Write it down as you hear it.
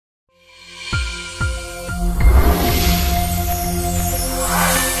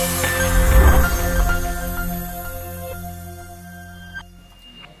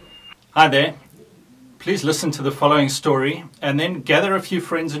Hi there. Please listen to the following story and then gather a few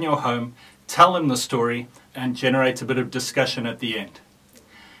friends in your home, tell them the story, and generate a bit of discussion at the end.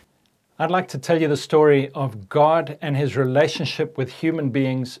 I'd like to tell you the story of God and His relationship with human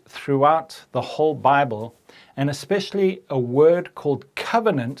beings throughout the whole Bible, and especially a word called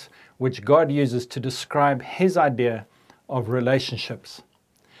covenant, which God uses to describe His idea of relationships.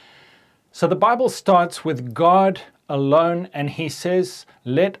 So the Bible starts with God alone, and He says,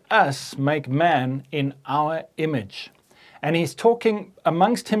 "Let us make man in our image." And He's talking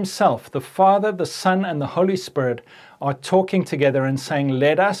amongst Himself. The Father, the Son, and the Holy Spirit are talking together and saying,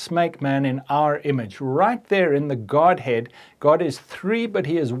 "Let us make man in our image." Right there in the Godhead, God is three, but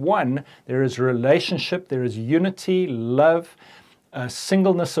He is one. There is relationship, there is unity, love,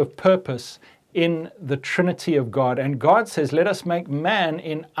 singleness of purpose in the Trinity of God. And God says, let us make man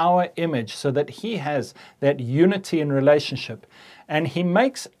in our image, so that he has that unity in relationship. And He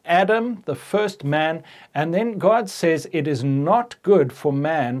makes Adam, the first man, and then God says it is not good for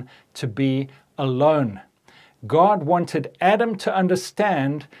man to be alone. God wanted Adam to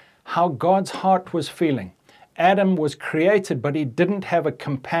understand how God's heart was feeling. Adam was created, but he didn't have a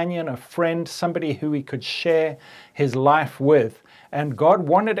companion, a friend, somebody who he could share his life with. And God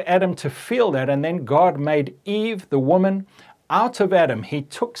wanted Adam to feel that, and then God made Eve, the woman, out of Adam. He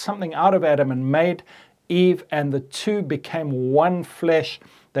took something out of Adam and made Eve, and the two became one flesh.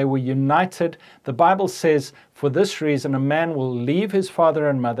 They were united. The Bible says, for this reason, a man will leave his father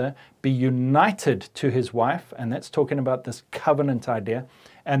and mother, be united to his wife, and that's talking about this covenant idea,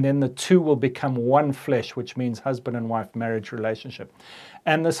 and then the two will become one flesh, which means husband and wife marriage relationship.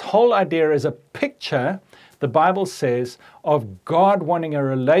 And this whole idea is a picture, the Bible says, of God wanting a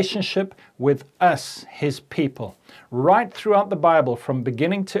relationship with us, His people. Right throughout the Bible, from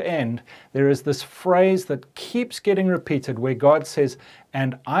beginning to end, there is this phrase that keeps getting repeated where God says,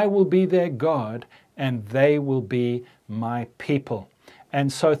 "And I will be their God, and they will be my people." And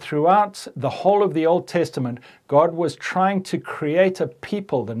so throughout the whole of the Old Testament, God was trying to create a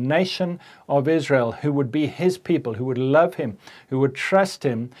people, the nation of Israel, who would be His people, who would love Him, who would trust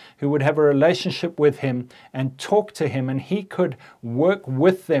Him, who would have a relationship with Him and talk to Him, and He could work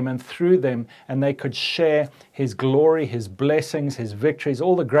with them and through them, and they could share His glory, His blessings, His victories,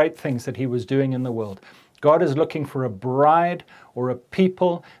 all the great things that He was doing in the world. God is looking for a bride or a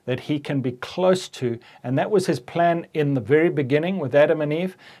people that He can be close to, and that was His plan in the very beginning with Adam and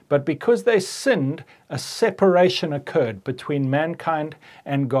Eve. But because they sinned, a separation occurred between mankind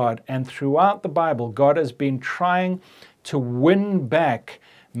and God. And throughout the Bible, God has been trying to win back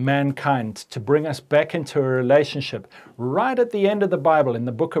mankind, to bring us back into a relationship. Right at the end of the Bible, in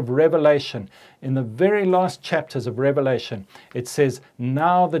the book of Revelation, in the very last chapters of Revelation, it says,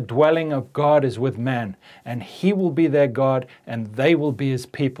 "Now the dwelling of God is with man, and He will be their God, and they will be His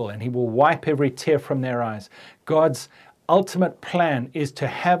people, and He will wipe every tear from their eyes." God's ultimate plan is to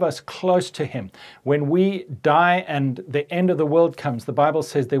have us close to Him. When we die and the end of the world comes, the Bible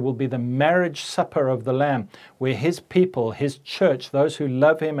says there will be the marriage supper of the Lamb, where His people, His church, those who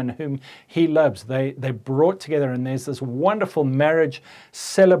love Him and whom He loves, they brought together, and there's this wonderful marriage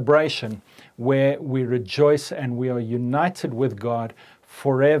celebration where we rejoice and we are united with God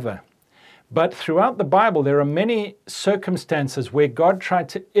forever. But throughout the Bible, there are many circumstances where God tried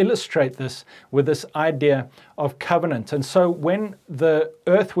to illustrate this with this idea of covenant. And so when the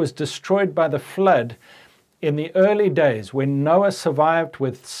earth was destroyed by the flood, in the early days, when Noah survived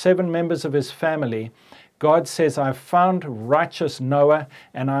with 7 members of his family, God says, "I've found righteous Noah,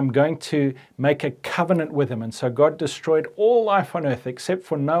 and I'm going to make a covenant with him." And so God destroyed all life on earth except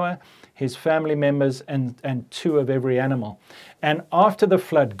for Noah, his family members, and 2 of every animal. And after the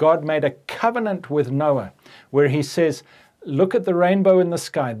flood, God made a covenant with Noah where He says, "Look at the rainbow in the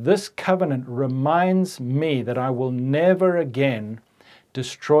sky. This covenant reminds me that I will never again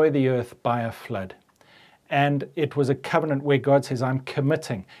destroy the earth by a flood." And it was a covenant where God says, "I'm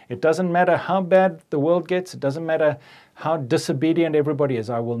committing. It doesn't matter how bad the world gets. It doesn't matter how disobedient everybody is.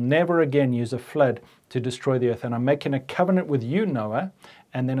 I will never again use a flood to destroy the earth. And I'm making a covenant with you, Noah."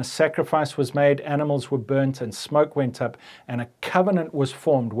 And then a sacrifice was made, animals were burnt, and smoke went up, and a covenant was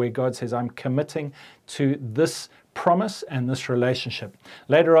formed where God says, "I'm committing to this promise and this relationship."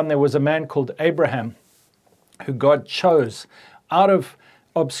 Later on, there was a man called Abraham who God chose out of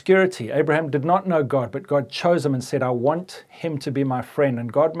obscurity. Abraham did not know God, but God chose him and said, "I want him to be my friend." And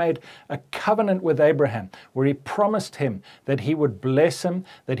God made a covenant with Abraham where He promised him that He would bless him,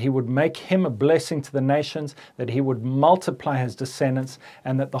 that He would make him a blessing to the nations, that He would multiply his descendants,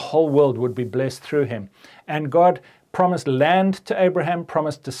 and that the whole world would be blessed through him. And God promised land to Abraham,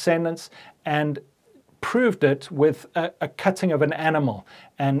 promised descendants, and proved it with a cutting of an animal.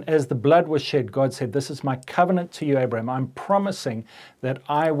 And as the blood was shed, God said, "This is my covenant to you, Abraham. I'm promising that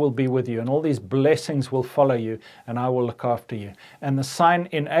I will be with you, and all these blessings will follow you, and I will look after you." And the sign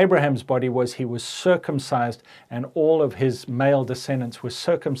in Abraham's body was he was circumcised, and all of his male descendants were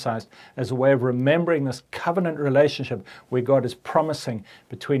circumcised as a way of remembering this covenant relationship where God is promising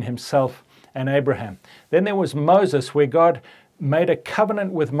between himself and Abraham. Then there was Moses, where God made a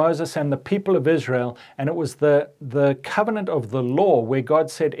covenant with Moses and the people of Israel, and it was the covenant of the law, where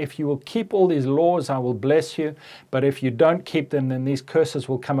God said, "If you will keep all these laws, I will bless you, but if you don't keep them, then these curses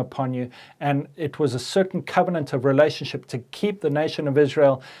will come upon you." And it was a certain covenant of relationship to keep the nation of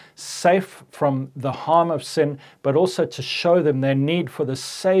Israel safe from the harm of sin, but also to show them their need for the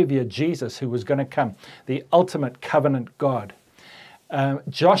Savior, Jesus, who was going to come, the ultimate covenant God.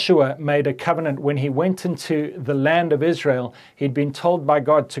 Joshua made a covenant when he went into the land of Israel. He'd been told by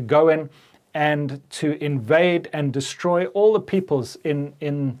God to go in and to invade and destroy all the peoples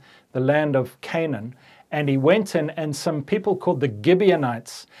in the land of Canaan. And he went in, and some people called the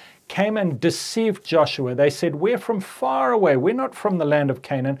Gibeonites came and deceived Joshua. They said, "We're from far away. We're not from the land of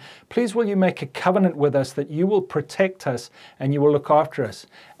Canaan. Please will you make a covenant with us that you will protect us and you will look after us."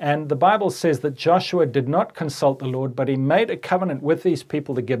 And the Bible says that Joshua did not consult the Lord, but he made a covenant with these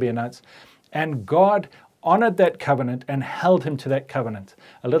people, the Gibeonites, and God honored that covenant and held him to that covenant.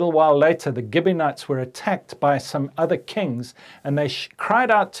 A little while later, the Gibeonites were attacked by some other kings, and they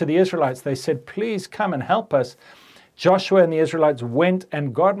cried out to the Israelites. They said, "Please come and help us." Joshua and the Israelites went,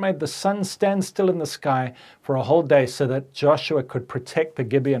 and God made the sun stand still in the sky for a whole day so that Joshua could protect the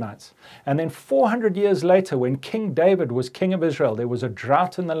Gibeonites. And then 400 years later, when King David was king of Israel, there was a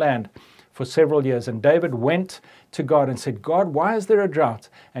drought in the land for several years. And David went to God and said, "God, why is there a drought?"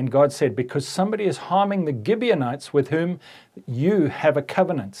 And God said, "Because somebody is harming the Gibeonites with whom you have a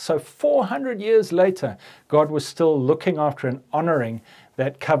covenant." So 400 years later, God was still looking after and honoring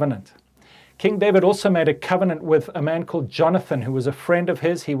that covenant. King David also made a covenant with a man called Jonathan, who was a friend of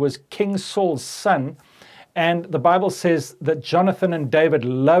his. He was King Saul's son. And the Bible says that Jonathan and David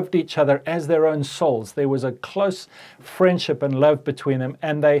loved each other as their own souls. There was a close friendship and love between them,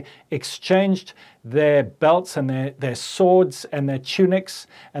 and they exchanged their belts and their swords and their tunics,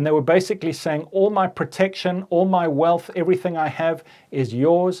 and they were basically saying, "All my protection, all my wealth, everything I have is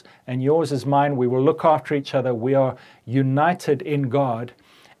yours, and yours is mine. We will look after each other. We are united in God."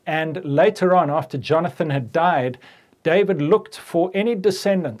 And later on, after Jonathan had died, David looked for any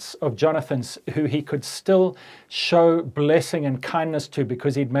descendants of Jonathan's who he could still show blessing and kindness to,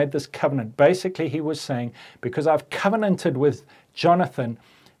 because he'd made this covenant. Basically, he was saying, because I've covenanted with Jonathan,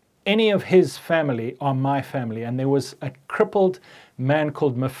 any of his family are my family. And there was a crippled man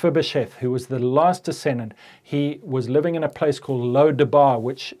called Mephibosheth, who was the last descendant. He was living in a place called Lo-debar,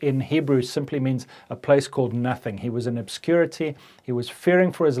 which in Hebrew simply means a place called nothing. He was in obscurity, he was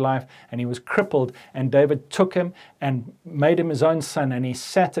fearing for his life, and he was crippled. And David took him and made him his own son, and he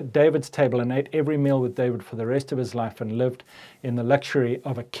sat at David's table and ate every meal with David for the rest of his life, and lived in the luxury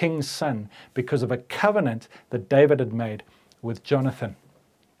of a king's son because of a covenant that David had made with Jonathan.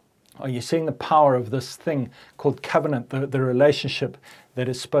 Are you seeing the power of this thing called covenant, the relationship that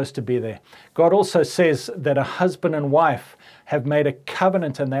is supposed to be there? God also says that a husband and wife have made a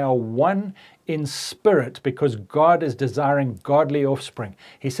covenant, and they are one in spirit, because God is desiring godly offspring.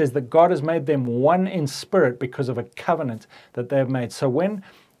 He says that God has made them one in spirit because of a covenant that they have made. So when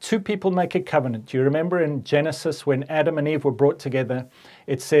two people make a covenant, do you remember in Genesis when Adam and Eve were brought together,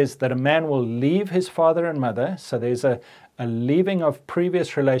 it says that a man will leave his father and mother. So there's a leaving of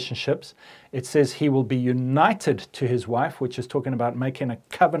previous relationships. It says he will be united to his wife, which is talking about making a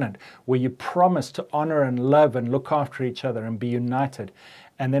covenant where you promise to honor and love and look after each other and be united.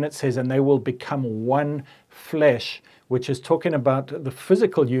 And then it says, and they will become one flesh, which is talking about the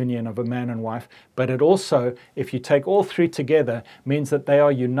physical union of a man and wife. But it also, if you take all three together, means that they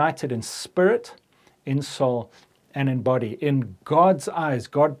are united in spirit, in soul, and in body. In God's eyes,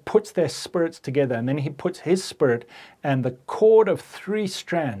 God puts their spirits together, and then he puts his spirit, and the cord of three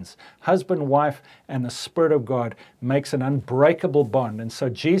strands, husband, wife, and the Spirit of God, makes an unbreakable bond. And so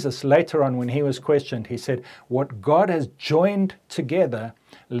Jesus, later on when he was questioned, he said, "What God has joined together,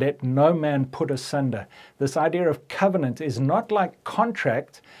 let no man put asunder." This idea of covenant is not like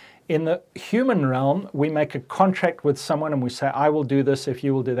contract. In the human realm, we make a contract with someone and we say, "I will do this if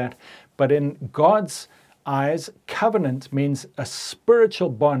you will do that." But in God's eyes, covenant means a spiritual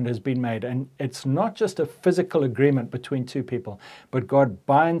bond has been made, and it's not just a physical agreement between two people, but God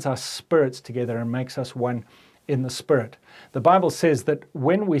binds our spirits together and makes us one in the Spirit. The Bible says that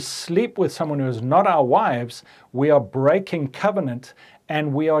when we sleep with someone who is not our wives, we are breaking covenant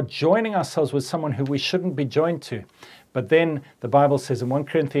and we are joining ourselves with someone who we shouldn't be joined to. But then the Bible says in 1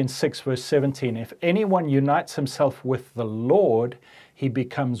 Corinthians 6 verse 17, if anyone unites himself with the Lord, he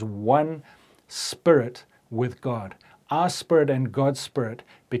becomes one spirit with God. Our spirit and God's spirit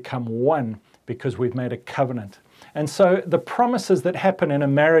become one because we've made a covenant. And so the promises that happen in a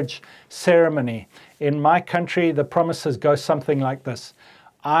marriage ceremony, in my country, the promises go something like this.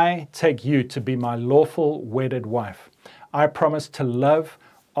 I take you to be my lawful wedded wife. I promise to love,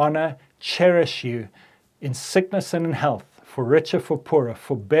 honor, cherish you in sickness and in health, for richer, for poorer,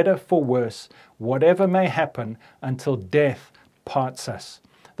 for better, for worse, whatever may happen until death parts us.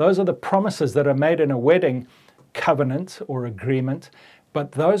 Those are the promises that are made in a wedding covenant or agreement,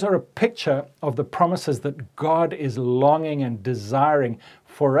 but those are a picture of the promises that God is longing and desiring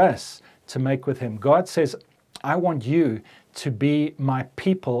for us to make with Him. God says, I want you to be my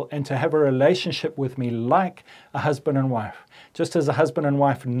people and to have a relationship with me like a husband and wife. Just as a husband and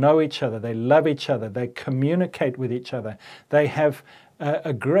wife know each other, they love each other, they communicate with each other, they have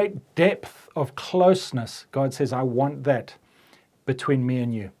a great depth of closeness. God says, I want that between me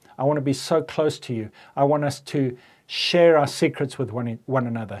and you. I want to be so close to you. I want us to share our secrets with one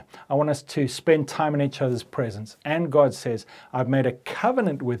another. I want us to spend time in each other's presence. And God says, I've made a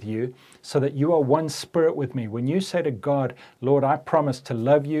covenant with you so that you are one spirit with me. When you say to God, Lord, I promise to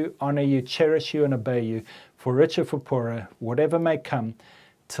love you, honor you, cherish you, and obey you, for richer, for poorer, whatever may come,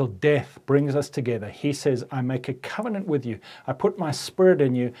 till death brings us together. He says, I make a covenant with you. I put my spirit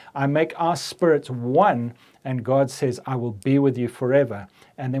in you. I make our spirits one. And God says, I will be with you forever.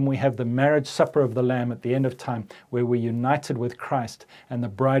 And then we have the marriage supper of the Lamb at the end of time, where we're united with Christ and the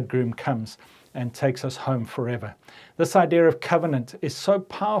bridegroom comes and takes us home forever. This idea of covenant is so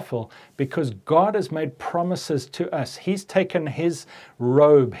powerful because God has made promises to us. He's taken His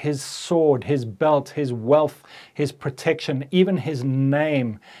robe, His sword, His belt, His wealth, His protection, even His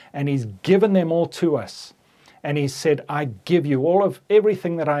name, and He's given them all to us. And He said, I give you all of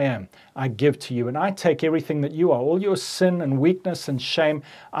everything that I am, I give to you. And I take everything that you are, all your sin and weakness and shame,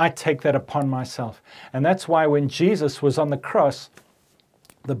 I take that upon myself. And that's why when Jesus was on the cross,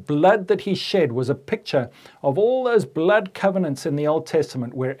 the blood that He shed was a picture of all those blood covenants in the Old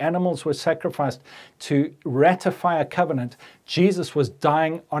Testament where animals were sacrificed to ratify a covenant. Jesus was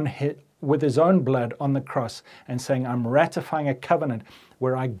dying with His own blood on the cross and saying, I'm ratifying a covenant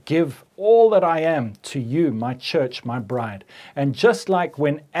where I give all that I am to you, my church, my bride. And just like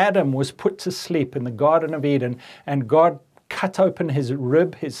when Adam was put to sleep in the Garden of Eden and God cut open his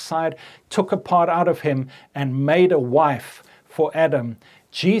rib, his side, took a part out of him and made a wife for Adam,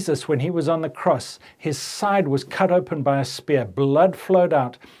 Jesus, when He was on the cross, His side was cut open by a spear, blood flowed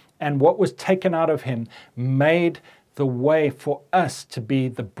out, and what was taken out of Him made the way for us to be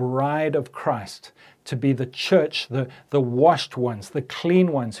the bride of Christ, to be the church, the washed ones, the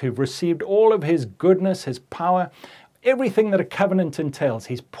clean ones who've received all of His goodness, His power, everything that a covenant entails.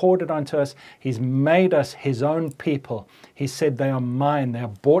 He's poured it onto us. He's made us His own people. He said, they are mine. They are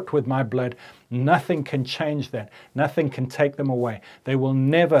bought with my blood. Nothing can change that. Nothing can take them away. They will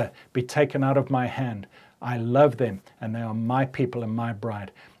never be taken out of my hand. I love them, and they are my people and my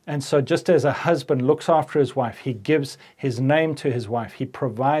bride. And so just as a husband looks after his wife, he gives his name to his wife, he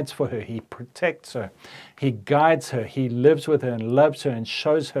provides for her, he protects her, he guides her, he lives with her and loves her and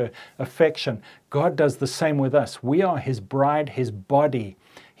shows her affection. God does the same with us. We are His bride, His body.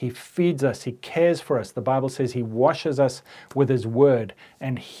 He feeds us, He cares for us. The Bible says He washes us with His word,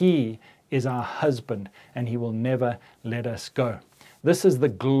 and He is our husband, and He will never let us go. This is the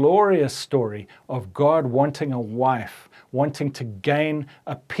glorious story of God wanting a wife, wanting to gain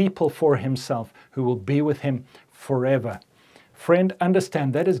a people for Himself who will be with Him forever. Friend,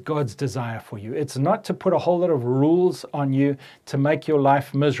 understand that is God's desire for you. It's not to put a whole lot of rules on you to make your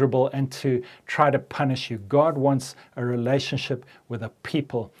life miserable and to try to punish you. God wants a relationship with a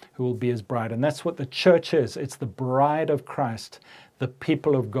people who will be His bride. And that's what the church is. It's the bride of Christ, the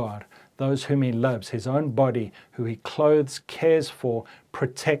people of God, those whom He loves, His own body, who He clothes, cares for,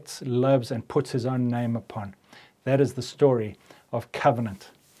 protects, loves, and puts His own name upon. That is the story of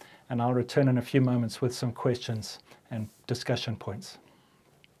covenant. And I'll return in a few moments with some questions and discussion points.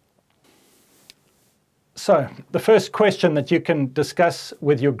 So, the first question that you can discuss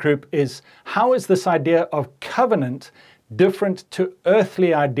with your group is, how is this idea of covenant different to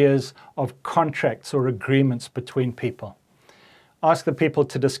earthly ideas of contracts or agreements between people? Ask the people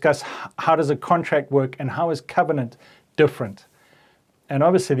to discuss how does a contract work and how is covenant different? And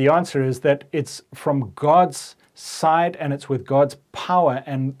obviously the answer is that it's from God's side and it's with God's power,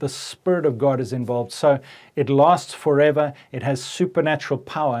 and the Spirit of God is involved. So it lasts forever, it has supernatural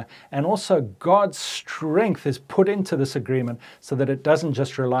power, and also God's strength is put into this agreement so that it doesn't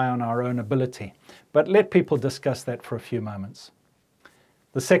just rely on our own ability. But let people discuss that for a few moments.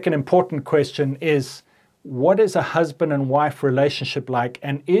 The second important question is, what is a husband and wife relationship like,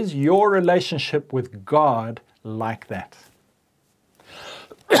 and is your relationship with God like that?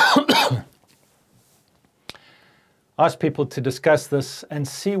 Ask people to discuss this and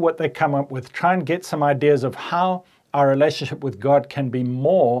see what they come up with. Try and get some ideas of how our relationship with God can be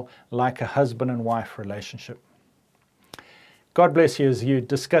more like a husband and wife relationship. God bless you as you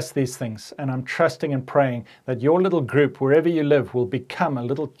discuss these things, and I'm trusting and praying that your little group, wherever you live, will become a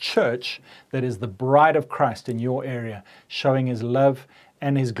little church that is the bride of Christ in your area, showing His love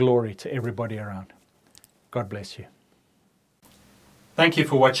and His glory to everybody around. God bless you. Thank you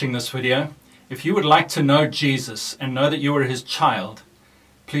for watching this video. If you would like to know Jesus and know that you are His child,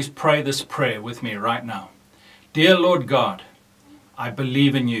 please pray this prayer with me right now. Dear Lord God, I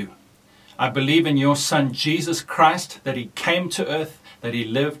believe in you. I believe in your Son, Jesus Christ, that He came to earth, that He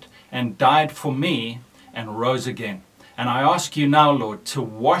lived and died for me and rose again. And I ask you now, Lord, to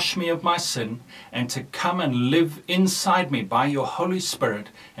wash me of my sin and to come and live inside me by your Holy Spirit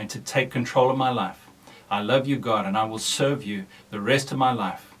and to take control of my life. I love you, God, and I will serve you the rest of my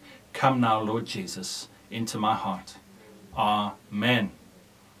life. Come now, Lord Jesus, into my heart. Amen.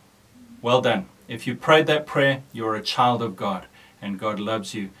 Well done. If you prayed that prayer, you're a child of God, and God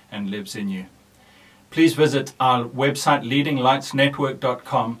loves you and lives in you. Please visit our website,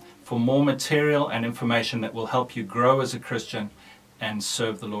 leadinglightsnetwork.com, for more material and information that will help you grow as a Christian and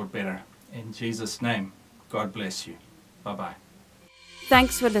serve the Lord better. In Jesus' name, God bless you. Bye-bye.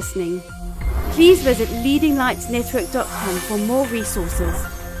 Thanks for listening. Please visit leadinglightsnetwork.com for more resources.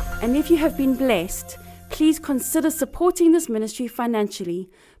 And if you have been blessed, please consider supporting this ministry financially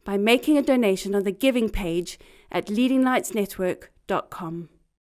by making a donation on the giving page at leadinglightsnetwork.com.